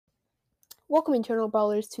Welcome, Internal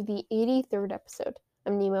Brawlers, to the 83rd episode.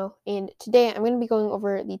 I'm Nemo, and today I'm going to be going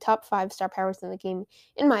over the top 5 star powers in the game,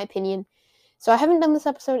 in my opinion. So I haven't done this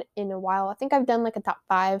episode in a while. I think I've done like a top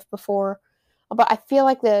 5 before, but I feel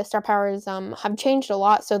like the star powers have changed a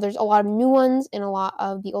lot, so there's a lot of new ones, and a lot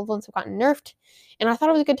of the old ones have gotten nerfed. And I thought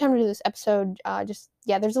it was a good time to do this episode.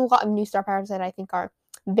 There's a lot of new star powers that I think are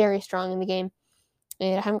very strong in the game,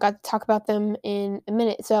 and I haven't got to talk about them in a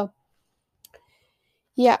minute, so...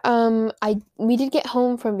 Yeah, we did get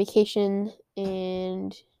home from vacation,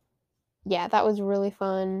 and yeah, that was really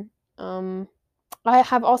fun. I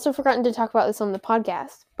have also forgotten to talk about this on the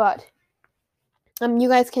podcast, but you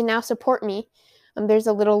guys can now support me. There's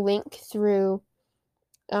a little link through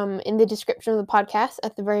in the description of the podcast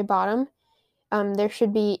at the very bottom. There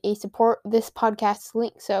should be a support this podcast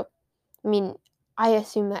link. So, I mean, I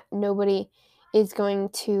assume that nobody is going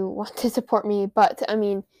to want to support me, but I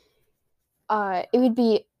mean, it would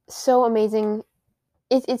be so amazing.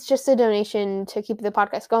 It's just a donation to keep the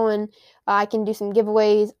podcast going. I can do some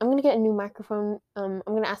giveaways. I'm gonna get a new microphone. I'm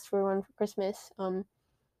gonna ask for one for Christmas. But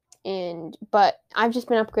I've just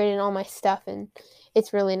been upgrading all my stuff, and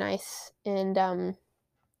it's really nice. And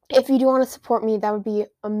if you do want to support me, that would be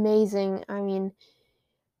amazing. I mean,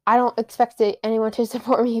 I don't expect anyone to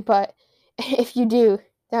support me, but if you do,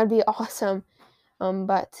 that would be awesome.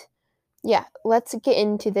 But yeah, let's get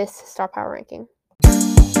into this star power ranking.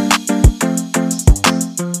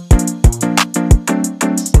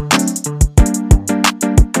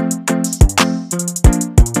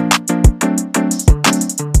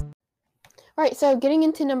 Alright, so getting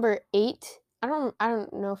into number 8. I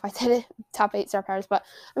don't know if I said it, top 8 star powers, but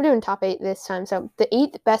I'm doing top 8 this time. So the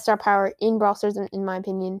 8th best star power in Brawl Stars, in my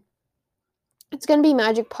opinion, it's gonna be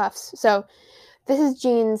Magic Puffs. So this is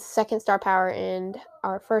Jean's second star power, and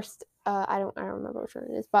our first. I don't remember which one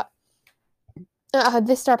it is, but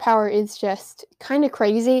this star power is just kind of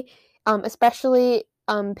crazy, especially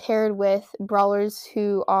paired with brawlers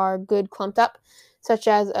who are good clumped up, such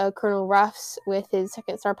as Colonel Ruffs with his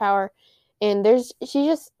second star power. And she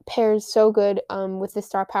just pairs so good with this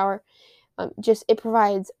star power. It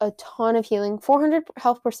provides a ton of healing. 400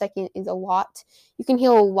 health per second is a lot. You can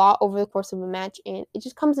heal a lot over the course of a match, and it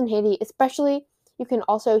just comes in handy. Especially, you can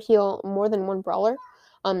also heal more than one brawler.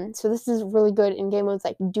 So this is really good in game modes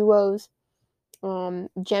like duos,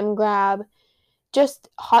 gem grab, just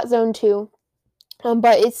hot zone 2.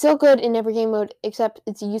 But it's still good in every game mode, except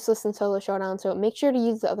it's useless in solo showdown, so make sure to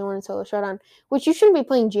use the other one in solo showdown, which you shouldn't be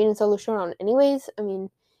playing Jean in solo showdown anyways. I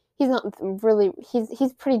mean, he's not really,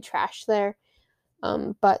 he's pretty trash there.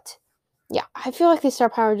 But yeah, I feel like this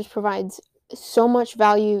star power just provides so much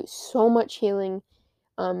value, so much healing,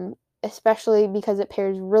 especially because it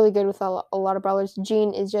pairs really good with a lot of brawlers.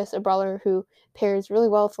 Jean is just a brawler who pairs really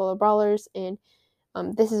well with other brawlers, and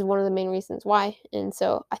this is one of the main reasons why. And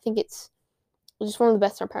so I think it's just one of the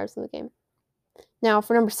best star powers in the game. Now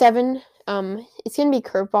for number 7, it's gonna be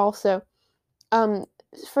Curveball. So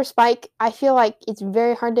for Spike, I feel like it's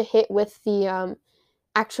very hard to hit with the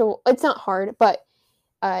actual. It's not hard, but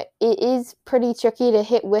it is pretty tricky to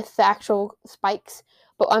hit with the actual spikes.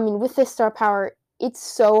 But I mean, with this star power, it's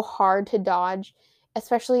so hard to dodge,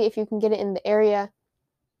 especially if you can get it in the area.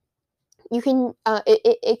 You can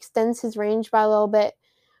it extends his range by a little bit,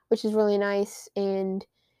 which is really nice, and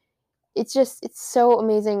it's so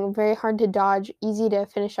amazing. Very hard to dodge, easy to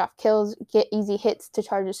finish off kills, get easy hits to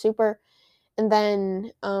charge a super. And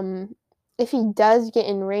then if he does get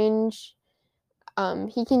in range,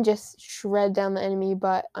 he can just shred down the enemy.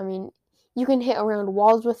 But I mean, you can hit around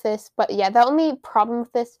walls with this. But yeah, the only problem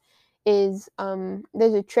with this is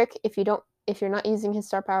there's a trick if you're not using his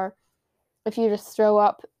star power. If you just throw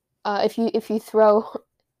up, if you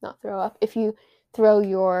throw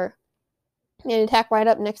your an attack right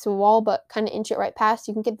up next to a wall, but kind of inch it right past,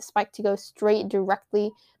 you can get the spike to go straight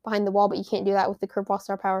directly behind the wall, but you can't do that with the Curveball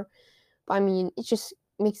star power. But I mean, it just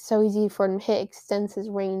makes it so easy for him to hit, extends his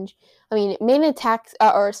range. I mean, main attacks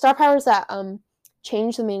or star powers that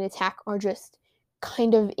change the main attack are just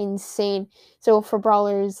kind of insane. So for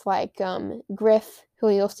brawlers like Griff,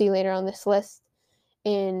 who you'll see later on this list,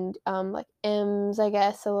 and like Ems, I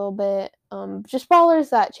guess, a little bit. Just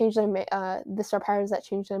brawlers that change their the star powers that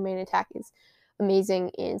change their main attack is amazing,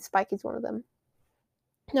 and Spike is one of them.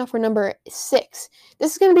 Now for number 6,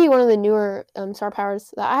 this is going to be one of the newer star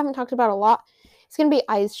powers that I haven't talked about a lot. It's going to be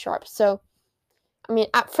Eyes Sharp. So, I mean,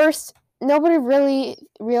 at first, nobody really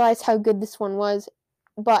realized how good this one was,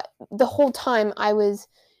 but the whole time I was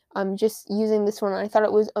just using this one, I thought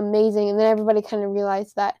it was amazing, and then everybody kind of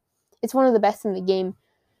realized that it's one of the best in the game.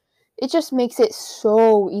 It just makes it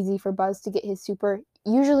so easy for Buzz to get his super.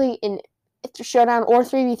 Usually in it's Showdown or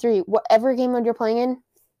 3v3, whatever game mode you're playing in,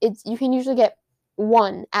 you can usually get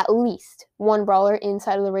at least one brawler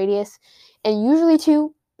inside of the radius, and usually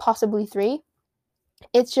 2, possibly 3.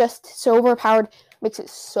 It's just so overpowered, makes it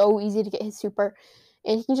so easy to get his super,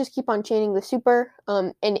 and he can just keep on chaining the super,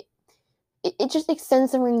 and it just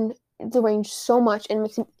extends the range so much and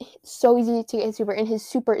makes it so easy to get his super, and his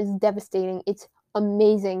super is devastating. It's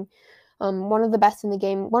amazing. One of the best in the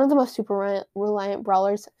game, one of the most super reliant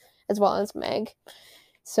brawlers, as well as Meg.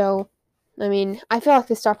 So, I mean, I feel like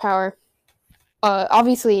the star power,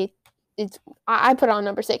 obviously, I put it on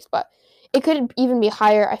number 6, but it could even be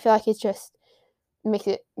higher. I feel like it just makes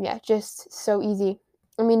it, just so easy.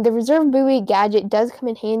 I mean, the reserve buoy gadget does come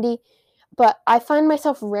in handy, but I find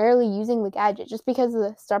myself rarely using the gadget just because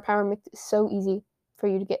the star power makes it so easy for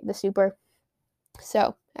you to get the super.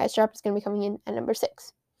 So, Edge Sharp is going to be coming in at number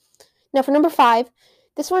 6. Now, for number 5,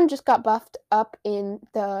 this one just got buffed up in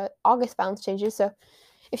the August balance changes, so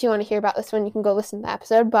if you want to hear about this one, you can go listen to the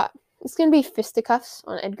episode, but it's going to be Fisticuffs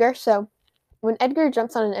on Edgar. So, when Edgar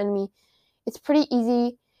jumps on an enemy, it's pretty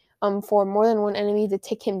easy for more than one enemy to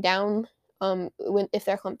take him down if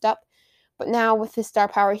they're clumped up. But now with his star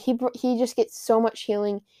power, he just gets so much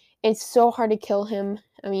healing, and it's so hard to kill him.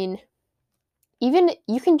 I mean, even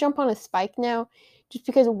you can jump on a spike now just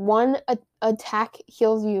because one attack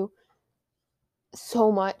heals you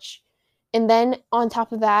so much. And then on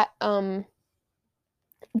top of that,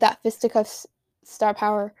 that Fisticuffs star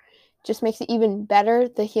power just makes it even better.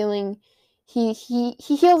 The healing, he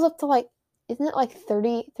heals up to like, isn't it like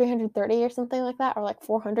 330 or something like that, or like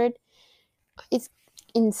 400? It's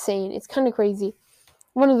insane. It's kind of crazy.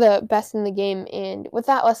 One of the best in the game, and with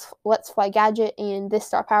that Let's Fly gadget and this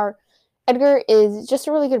star power, Edgar is just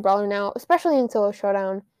a really good brawler now, especially in solo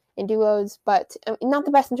showdown and duos, but not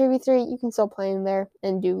the best in 3v3. You can still play him there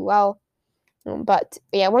and do well. But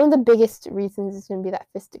yeah, one of the biggest reasons is going to be that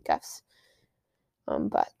Fisticuffs.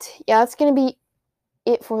 But yeah, that's going to be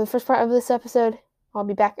it for the first part of this episode. I'll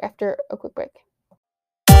be back after a quick break.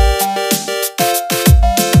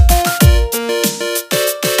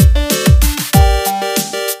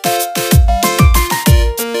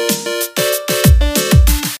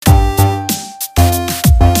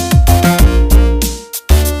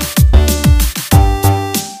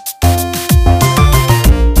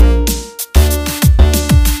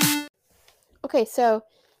 Okay, so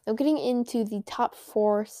I'm getting into the top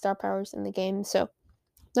 4 star powers in the game. So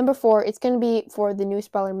number 4, it's going to be for the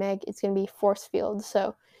newest brawler, Meg. It's going to be Force Field.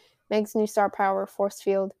 So Meg's new star power, Force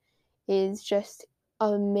Field, is just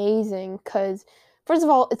amazing because, first of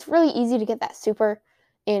all, it's really easy to get that super.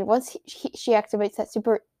 And once she activates that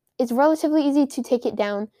super, it's relatively easy to take it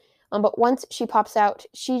down. But once she pops out,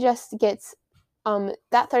 she just gets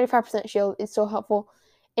that 35% shield is so helpful.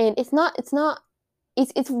 And it's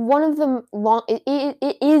one of the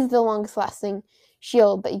it is the longest lasting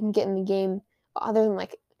shield that you can get in the game, other than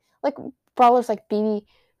like brawlers like Bibi,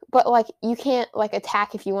 but like you can't like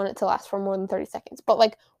attack if you want it to last for more than 30 seconds. But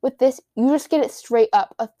like with this, you just get it straight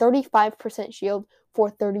up, a 35% shield for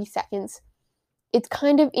 30 seconds. It's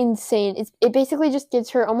kind of insane. It basically just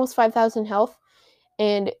gives her almost 5,000 health,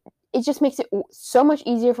 and it just makes it so much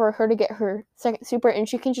easier for her to get her second super, and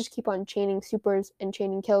she can just keep on chaining supers and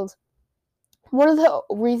chaining kills. One of the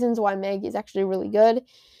reasons why Meg is actually really good,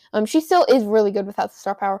 she still is really good without the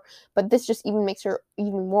star power, but this just even makes her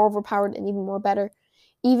even more overpowered and even more better,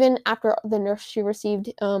 even after the nerfs she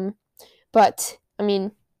received. But, I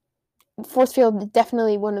mean, Force Field is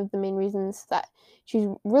definitely one of the main reasons that she's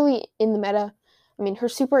really in the meta. I mean, her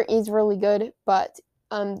super is really good, but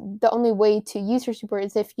the only way to use her super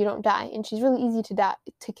is if you don't die, and she's really easy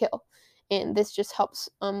to kill, and this just helps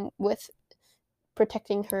with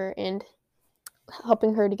protecting her and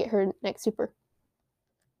helping her to get her next super.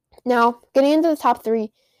 Now, getting into the top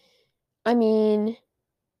 3, I mean,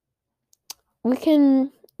 you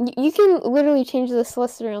can literally change this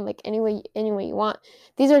list around like any way you want.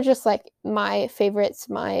 These are just like my favorites,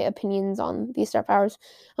 my opinions on these star powers.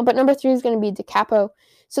 But number 3 is going to be Da Capo.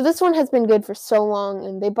 So this one has been good for so long,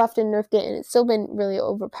 and they buffed and nerfed it, and it's still been really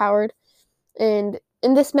overpowered. And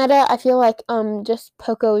in this meta, I feel like just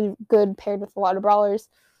Poco is good paired with a lot of brawlers,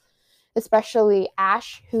 especially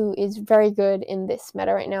Ashe, who is very good in this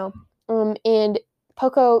meta right now. And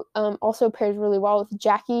Poco also pairs really well with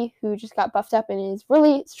Jackie, who just got buffed up and is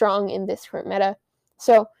really strong in this current meta.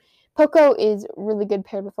 So Poco is really good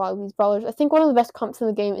paired with a lot of these brawlers. I think one of the best comps in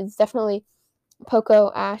the game is definitely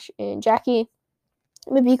Poco, Ashe, and Jackie.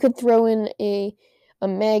 Maybe you could throw in a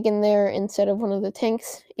Meg in there instead of one of the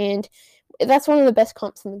tanks, and that's one of the best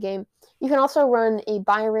comps in the game. You can also run a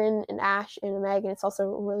Byron, an Ashe, and a Meg, and it's also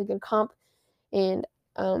a really good comp. And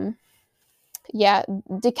yeah,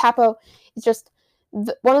 Decapo is just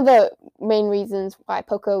one of the main reasons why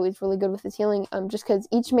Poco is really good with his healing. Just because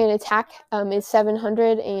each main attack is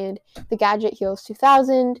 700, and the gadget heals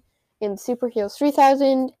 2,000, and the super heals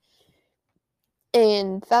 3,000,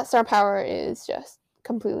 and that star power is just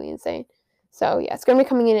completely insane. So yeah, it's going to be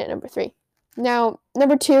coming in at number 3. Now,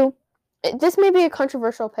 number 2, this may be a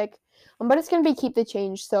controversial pick, but it's going to be Keep the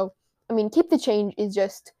Change. So, I mean, Keep the Change is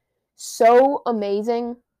just so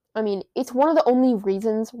amazing. I mean, it's one of the only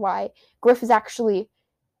reasons why Griff is actually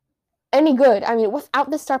any good. I mean,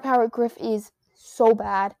 without the star power, Griff is so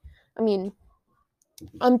bad. I mean,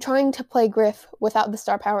 I'm trying to play Griff without the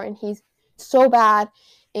star power, and he's so bad.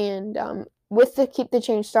 And with the Keep the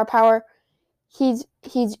Change star power, he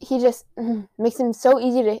just makes him so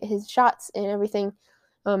easy to hit his shots and everything,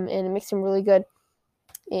 and it makes him really good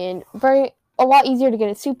and a lot easier to get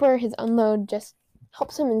a super. His unload just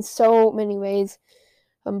helps him in so many ways.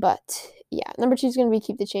 But yeah, number 2 is going to be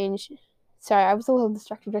Keep the Change. Sorry, I was a little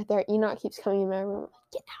distracted right there. Enoch keeps coming in my room.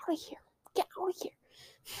 Get out of here. Get out of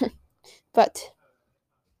here. But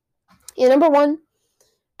yeah, number 1.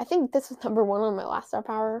 I think this was number 1 on my last star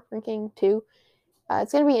power ranking too.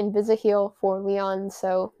 It's going to be Invisi-Heal for Leon.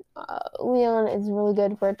 So Leon is really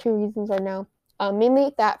good for 2 reasons right now.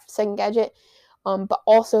 Mainly that second gadget, but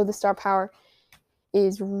also the star power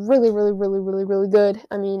is really, really, really, really, really good.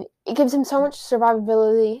 I mean, it gives him so much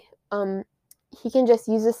survivability. He can just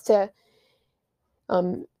use this to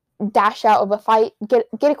dash out of a fight, get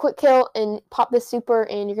a quick kill, and pop this super,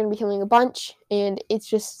 and you're going to be healing a bunch, and it's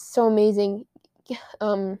just so amazing.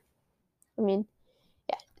 I mean,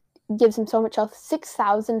 yeah, gives him so much health.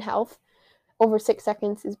 6,000 health over 6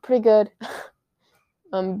 seconds is pretty good.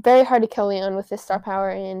 Very hard to kill Leon with this star power,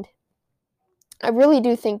 and I really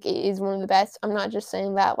do think it is one of the best. I'm not just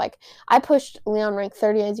saying that. Like, I pushed Leon rank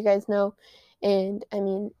 30, as you guys know, and I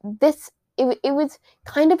mean, it was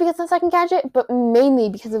kind of because of the second gadget, but mainly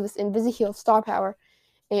because of this Invisi-Heal star power.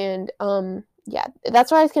 And yeah,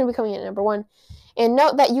 that's why it's going to be coming in at number 1. And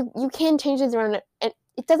note that you can change this around, and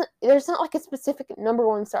there's not like a specific number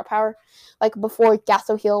 1 star power like before.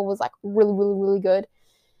 Gasso Heal was like really, really, really good.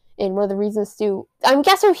 And one of the reasons too,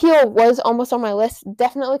 Gasso Heal was almost on my list,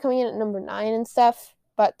 definitely coming in at number 9 and stuff.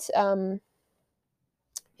 But yeah,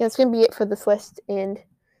 that's gonna be it for this list. And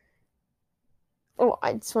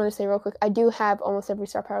I just want to say real quick, I do have almost every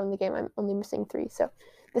star power in the game. I'm only missing 3, so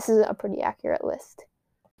this is a pretty accurate list.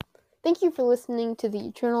 Thank you for listening to the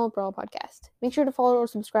Eternal Brawl podcast. Make sure to follow or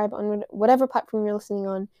subscribe on whatever platform you're listening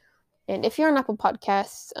on. And if you're on Apple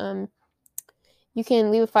Podcasts, you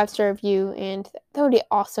can leave a 5-star review, and that would be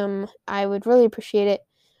awesome. I would really appreciate it.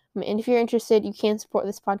 And if you're interested, you can support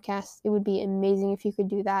this podcast. It would be amazing if you could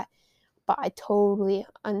do that. But I totally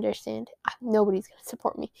understand. Nobody's going to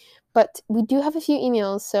support me. But we do have a few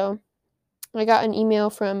emails. So I got an email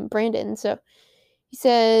from Brandon. So he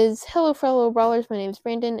says, "Hello, fellow brawlers. My name is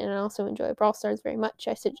Brandon, and I also enjoy Brawl Stars very much.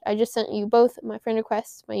 I just sent you both my friend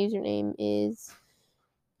requests. My username is..."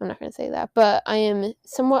 I'm not going to say that, but I am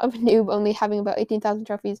somewhat of a noob, only having about 18,000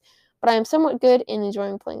 trophies, but I am somewhat good and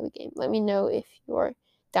enjoying playing the game. Let me know if you're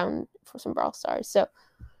down for some Brawl Stars. So,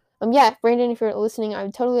 yeah, Brandon, if you're listening, I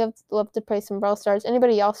would totally love to play some Brawl Stars.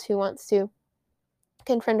 Anybody else who wants to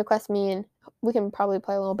can friend request me, and we can probably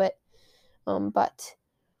play a little bit. But,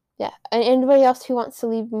 yeah, and anybody else who wants to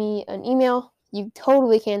leave me an email, you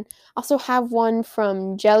totally can. Also have one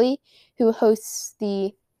from Jelly, who hosts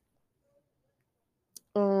the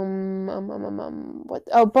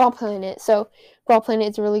Brawl Planet. So Brawl Planet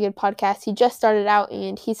is a really good podcast. He just started out,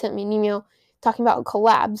 and he sent me an email talking about a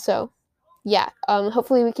collab. So yeah,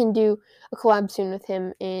 hopefully we can do a collab soon with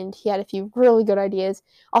him. And he had a few really good ideas.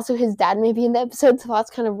 Also, his dad may be in the episode, so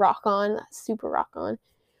that's kind of rock on. That's super rock on.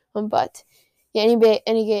 But yeah, anyways,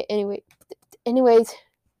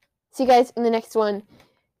 see you guys in the next one.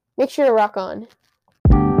 Make sure to rock on.